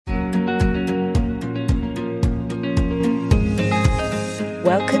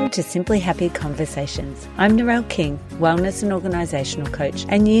Welcome to Simply Happy Conversations. I'm Narelle King, wellness and organisational coach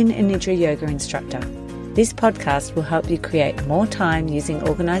and Yin and Nidra yoga instructor. This podcast will help you create more time using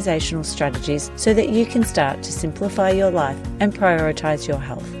organisational strategies so that you can start to simplify your life and prioritise your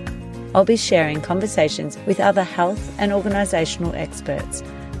health. I'll be sharing conversations with other health and organisational experts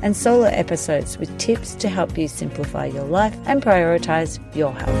and solo episodes with tips to help you simplify your life and prioritise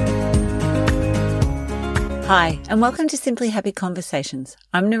your health. Hi, and welcome to Simply Happy Conversations.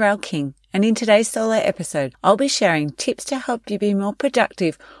 I'm Narelle King, and in today's solo episode, I'll be sharing tips to help you be more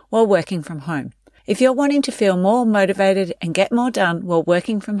productive while working from home. If you're wanting to feel more motivated and get more done while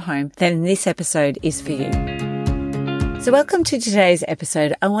working from home, then this episode is for you. So welcome to today's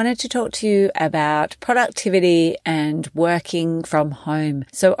episode. I wanted to talk to you about productivity and working from home.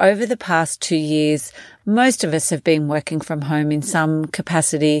 So over the past 2 years, most of us have been working from home in some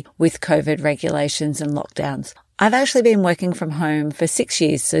capacity with COVID regulations and lockdowns. I've actually been working from home for 6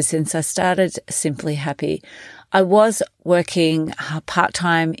 years, so since I started Simply Happy. I was working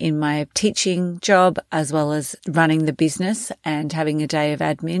part-time in my teaching job as well as running the business and having a day of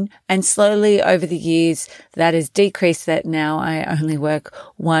admin. And slowly over the years, that has decreased that now I only work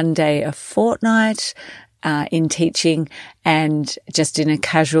 1 day a fortnight in teaching and just in a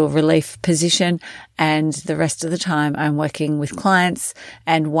casual relief position. And the rest of the time I'm working with clients.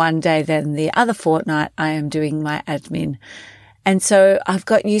 And 1 day then the other fortnight I am doing my admin. And so I've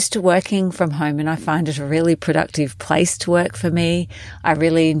got used to working from home and I find it a really productive place to work for me. I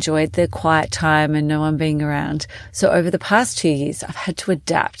really enjoyed the quiet time and no one being around. So over the past 2 years, I've had to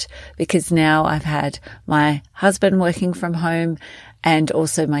adapt because now I've had my husband working from home and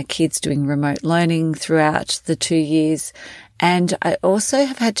also my kids doing remote learning throughout the 2 years. And I also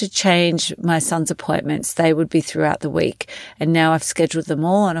have had to change my son's appointments. They would be throughout the week. And now I've scheduled them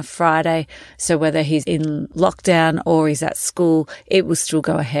all on a Friday. So whether he's in lockdown or he's at school, it will still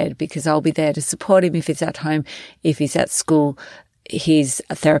go ahead because I'll be there to support him if he's at home. If he's at school, his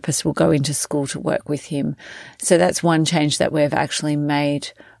therapist will go into school to work with him. So that's one change that we've actually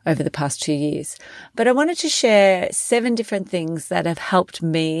made over the past 2 years. But I wanted to share 7 different things that have helped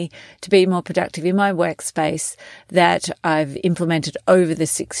me to be more productive in my workspace that I've implemented over the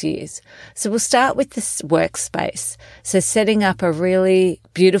 6 years. So we'll start with this workspace. So setting up a really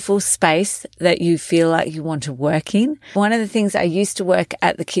beautiful space that you feel like you want to work in. One of the things I used to work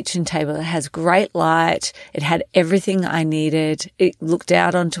at the kitchen table. It has great light. It had everything I needed. It looked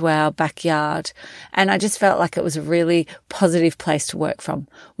out onto our backyard. And I just felt like it was a really positive place to work from.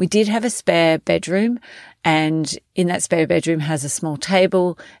 We did have a spare bedroom, and in that spare bedroom has a small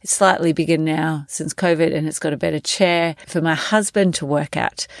table. It's slightly bigger now since COVID, and it's got a better chair for my husband to work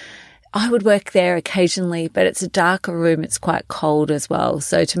at. I would work there occasionally, but it's a darker room. It's quite cold as well.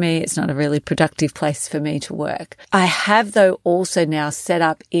 So to me, it's not a really productive place for me to work. I have, though, also now set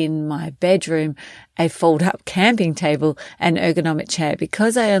up in my bedroom a fold-up camping table and ergonomic chair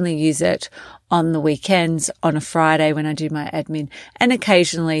because I only use it on the weekends, on a Friday when I do my admin, and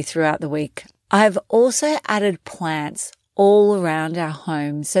occasionally throughout the week. I've also added plants all around our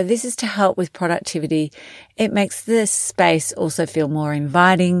home. So this is to help with productivity. It makes the space also feel more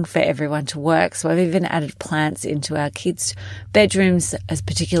inviting for everyone to work. So I've even added plants into our kids' bedrooms, as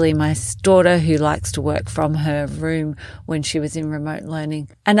particularly my daughter who likes to work from her room when she was in remote learning.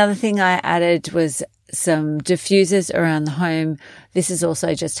 Another thing I added was some diffusers around the home. This has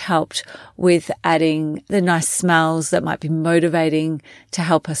also just helped with adding the nice smells that might be motivating to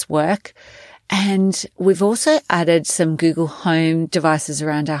help us work. And we've also added some Google Home devices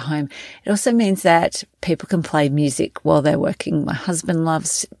around our home. It also means that people can play music while they're working. My husband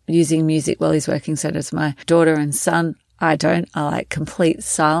loves using music while he's working, so does my daughter and son. I don't. I like complete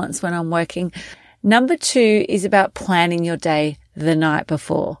silence when I'm working. Number 2 is about planning your day the night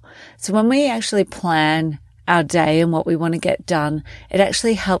before. So when we actually plan our day and what we want to get done, it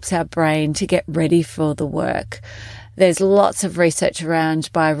actually helps our brain to get ready for the work. There's lots of research around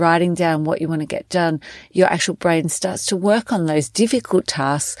by writing down what you want to get done, your actual brain starts to work on those difficult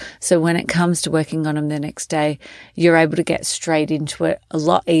tasks. So when it comes to working on them the next day, you're able to get straight into it a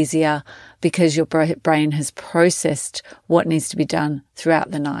lot easier because your brain has processed what needs to be done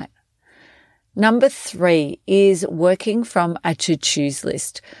throughout the night. Number 3 is working from a to-dos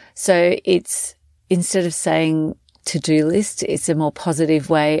list. So it's instead of saying to-do list, it's a more positive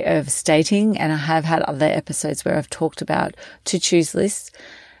way of stating. And I have had other episodes where I've talked about to-dos lists.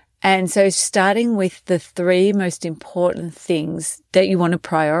 And so starting with the 3 most important things that you want to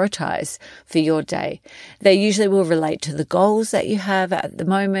prioritize for your day. They usually will relate to the goals that you have at the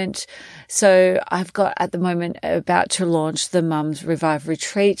moment. So I've got at the moment about to launch the Mums Revive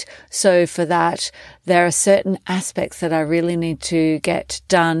Retreat. So for that, there are certain aspects that I really need to get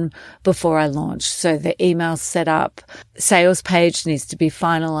done before I launch. So the email's set up, sales page needs to be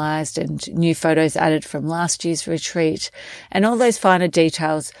finalized and new photos added from last year's retreat, and all those finer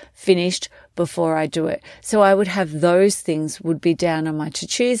details finished before I do it. So I would have those things would be down on my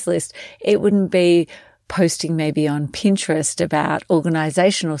to-dos list. It wouldn't be posting maybe on Pinterest about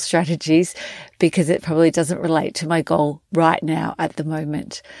organizational strategies because it probably doesn't relate to my goal right now at the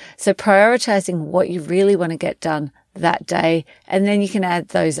moment. So prioritizing what you really want to get done that day, and then you can add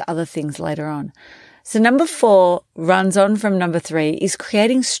those other things later on. So number 4 runs on from number 3 is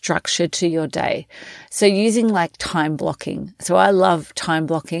creating structure to your day. So using like time blocking. So I love time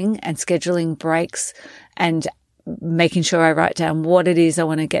blocking and scheduling breaks and making sure I write down what it is I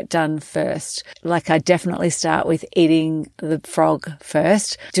want to get done first. Like I definitely start with eating the frog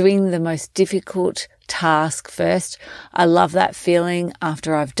first, doing the most difficult task first. I love that feeling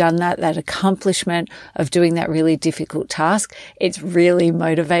after I've done that accomplishment of doing that really difficult task. It's really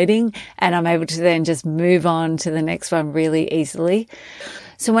motivating and I'm able to then just move on to the next one really easily.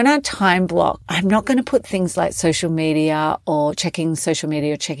 So when I time block, I'm not going to put things like social media or checking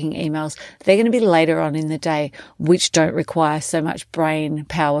emails. They're going to be later on in the day, which don't require so much brain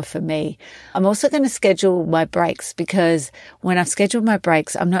power for me. I'm also going to schedule my breaks because when I've scheduled my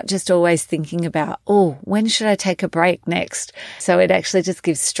breaks, I'm not just always thinking about, when should I take a break next? So it actually just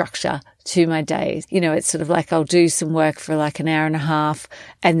gives structure to my days. It's sort of like I'll do some work for like an hour and a half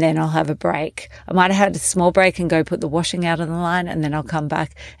and then I'll have a break. I might have had a small break and go put the washing out on the line and then I'll come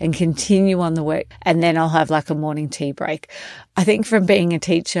back and continue on the work and then I'll have like a morning tea break. I think from being a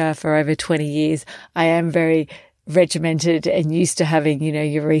teacher for over 20 years, I am very regimented and used to having,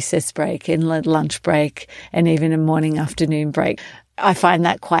 your recess break and lunch break and even a morning afternoon break. I find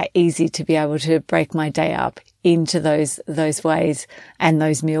that quite easy to be able to break my day up into those ways and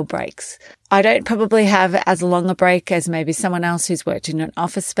those meal breaks. I don't probably have as long a break as maybe someone else who's worked in an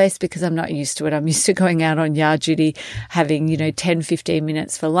office space because I'm not used to it. I'm used to going out on yard duty, having, 10, 15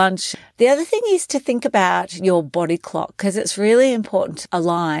 minutes for lunch. The other thing is to think about your body clock because it's really important to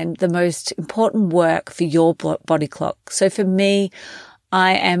align the most important work for your body clock. So for me,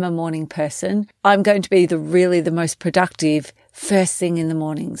 I am a morning person. I'm going to be the most productive first thing in the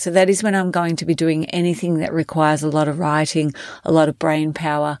morning. So that is when I'm going to be doing anything that requires a lot of writing, a lot of brain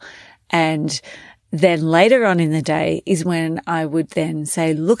power. And then later on in the day is when I would then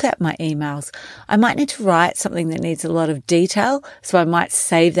say, look at my emails. I might need to write something that needs a lot of detail. So I might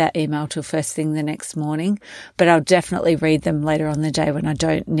save that email till first thing the next morning, but I'll definitely read them later on in the day when I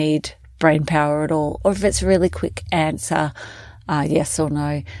don't need brain power at all. Or if it's a really quick answer, yes or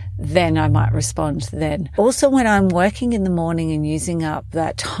no, then I might respond then. Also, when I'm working in the morning and using up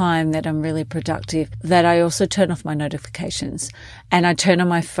that time that I'm really productive, that I also turn off my notifications and I turn on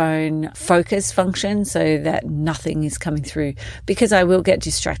my phone focus function so that nothing is coming through because I will get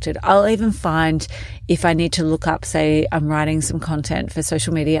distracted. I'll even find if I need to look up, say I'm writing some content for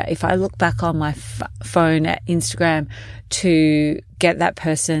social media, if I look back on my phone at Instagram to get that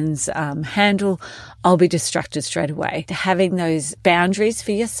person's handle, I'll be distracted straight away. Having those boundaries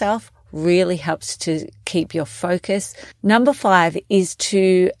for yourself really helps to keep your focus. Number 5 is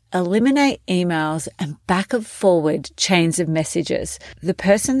to eliminate emails and back and forward chains of messages. The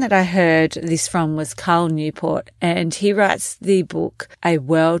person that I heard this from was Carl Newport, and he writes the book, A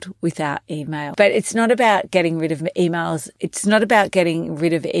World Without Email. But it's not about getting rid of emails. It's not about getting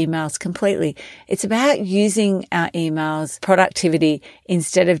rid of emails completely. It's about using our emails productivity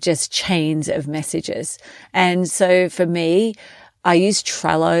instead of just chains of messages. And so for me, I use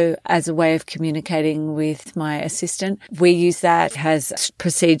Trello as a way of communicating with my assistant. We use that, has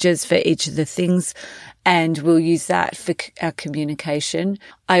procedures for each of the things, and we'll use that for our communication.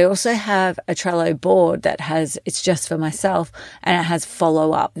 I also have a Trello board that it's just for myself and it has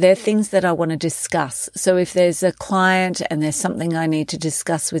follow up. They're things that I want to discuss. So if there's a client and there's something I need to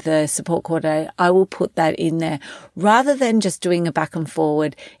discuss with a support coordinator, I will put that in there rather than just doing a back and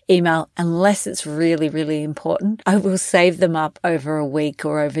forward email unless it's really, really important. I will save them up over a week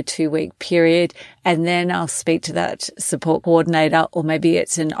or over 2-week period and then I'll speak to that support coordinator, or maybe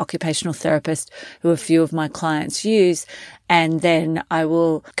it's an occupational therapist who a few of my clients use. And then I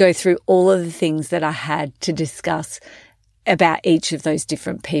will go through all of the things that I had to discuss about each of those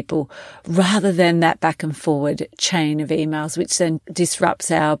different people rather than that back and forward chain of emails, which then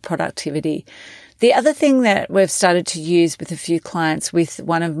disrupts our productivity. The other thing that we've started to use with a few clients, with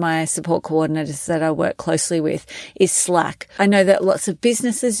one of my support coordinators that I work closely with, is Slack. I know that lots of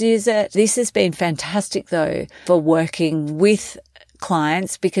businesses use it. This has been fantastic though for working with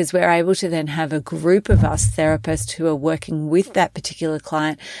clients, because we're able to then have a group of us therapists who are working with that particular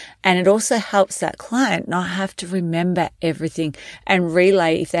client. And it also helps that client not have to remember everything and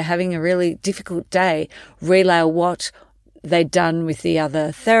relay, if they're having a really difficult day, relay what they've done with the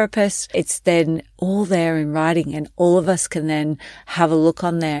other therapist. It's then all there in writing, and all of us can then have a look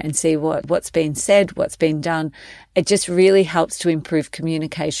on there and see what's been said, what's been done. It just really helps to improve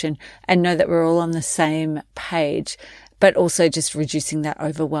communication and know that we're all on the same page, but also just reducing that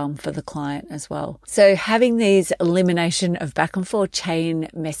overwhelm for the client as well. So having these elimination of back and forth chain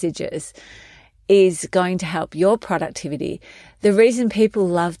messages is going to help your productivity. The reason people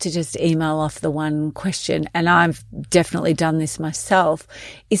love to just email off the one question, and I've definitely done this myself,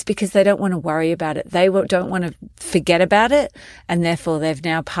 is because they don't want to worry about it. They don't want to forget about it, and therefore they've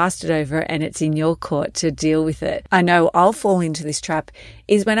now passed it over and it's in your court to deal with it. I know I'll fall into this trap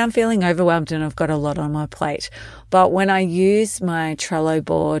is when I'm feeling overwhelmed and I've got a lot on my plate. But when I use my Trello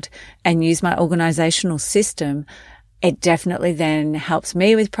board and use my organizational system, it definitely then helps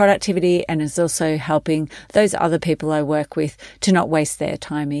me with productivity, and is also helping those other people I work with to not waste their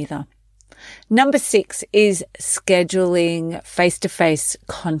time either. Number 6 is scheduling face-to-face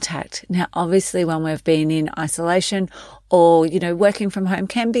contact. Now, obviously, when we've been in isolation or, working from home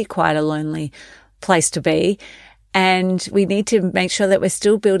can be quite a lonely place to be. And we need to make sure that we're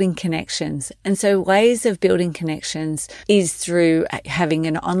still building connections. And so ways of building connections is through having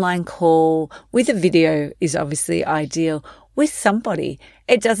an online call with a video is obviously ideal with somebody.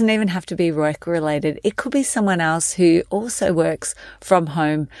 It doesn't even have to be work related. It could be someone else who also works from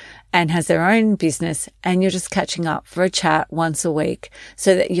home and has their own business, and you're just catching up for a chat once a week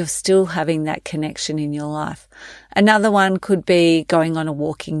so that you're still having that connection in your life. Another one could be going on a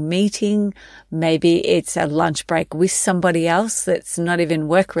walking meeting. Maybe it's a lunch break with somebody else that's not even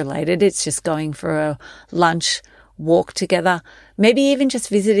work related. It's just going for a lunch walk together. Maybe even just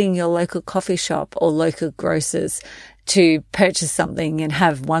visiting your local coffee shop or local grocers to purchase something and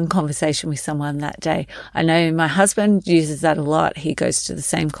have one conversation with someone that day. I know my husband uses that a lot. He goes to the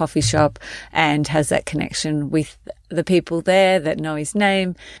same coffee shop and has that connection with the people there that know his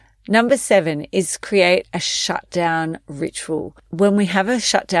name. Number 7 is create a shutdown ritual. When we have a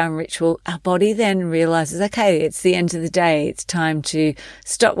shutdown ritual, our body then realizes, okay, it's the end of the day. It's time to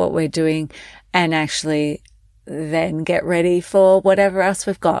stop what we're doing and actually then get ready for whatever else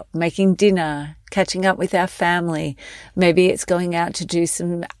we've got, making dinner, catching up with our family. Maybe it's going out to do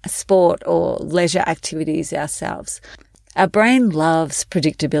some sport or leisure activities ourselves. Our brain loves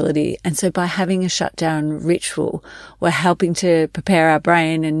predictability. And so by having a shutdown ritual, we're helping to prepare our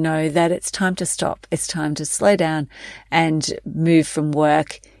brain and know that it's time to stop. It's time to slow down and move from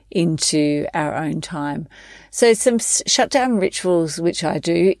work into our own time. So some shutdown rituals which I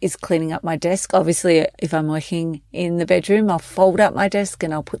do is cleaning up my desk. Obviously, if I'm working in the bedroom, I'll fold up my desk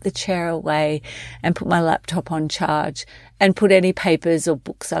and I'll put the chair away and put my laptop on charge and put any papers or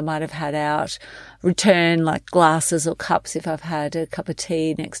books I might have had out, return like glasses or cups if I've had a cup of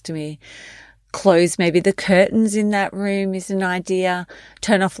tea next to me. Close maybe the curtains in that room is an idea.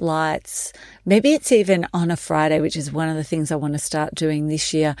 Turn off lights. Maybe it's even on a Friday, which is one of the things I want to start doing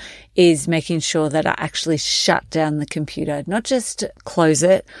this year, is making sure that I actually shut down the computer. Not just close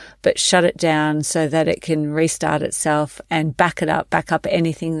it, but shut it down so that it can restart itself and back up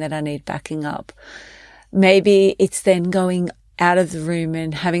anything that I need backing up. Maybe it's then going out of the room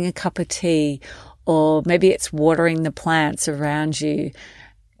and having a cup of tea, or maybe it's watering the plants around you.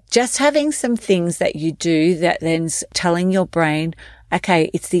 Just having some things that you do that then's telling your brain, okay,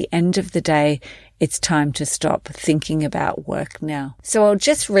 it's the end of the day. It's time to stop thinking about work now. So I'll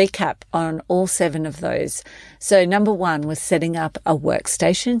just recap on all 7 of those. So number 1 was setting up a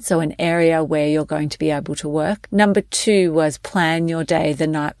workstation, so an area where you're going to be able to work. Number 2 was plan your day the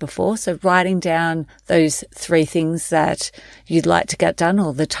night before. So writing down those 3 things that you'd like to get done,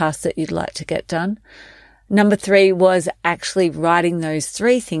 or the tasks that you'd like to get done. Number 3 was actually writing those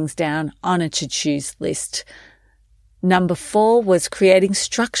 3 things down on a to-choose list. Number 4 was creating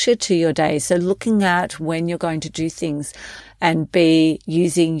structure to your day. So looking at when you're going to do things and be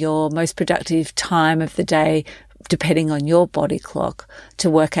using your most productive time of the day, depending on your body clock, to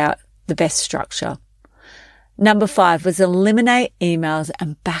work out the best structure. Number 5 was eliminate emails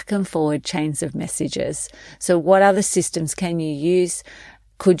and back and forward chains of messages. So what other systems can you use?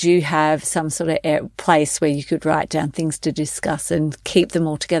 Could you have some sort of place where you could write down things to discuss and keep them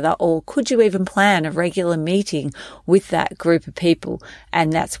all together? Or could you even plan a regular meeting with that group of people?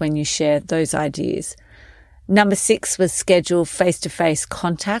 And that's when you share those ideas. Number 6 was schedule face-to-face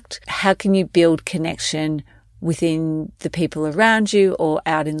contact. How can you build connection within the people around you or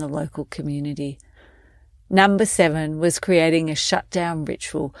out in the local community? Number 7 was creating a shutdown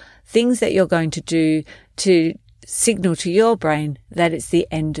ritual, things that you're going to do to signal to your brain that it's the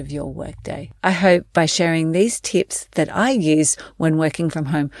end of your workday. I hope by sharing these tips that I use when working from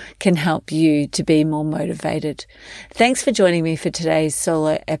home can help you to be more motivated. Thanks for joining me for today's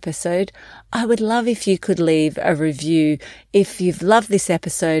solo episode. I would love if you could leave a review if you've loved this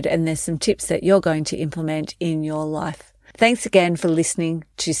episode and there's some tips that you're going to implement in your life. Thanks again for listening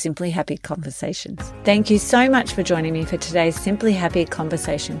to Simply Happy Conversations. Thank you so much for joining me for today's Simply Happy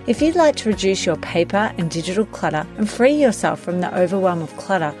conversation. If you'd like to reduce your paper and digital clutter and free yourself from the overwhelm of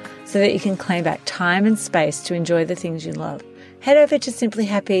clutter so that you can claim back time and space to enjoy the things you love, head over to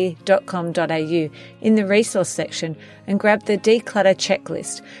simplyhappy.com.au in the resource section and grab the declutter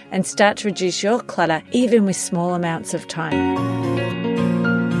checklist and start to reduce your clutter even with small amounts of time.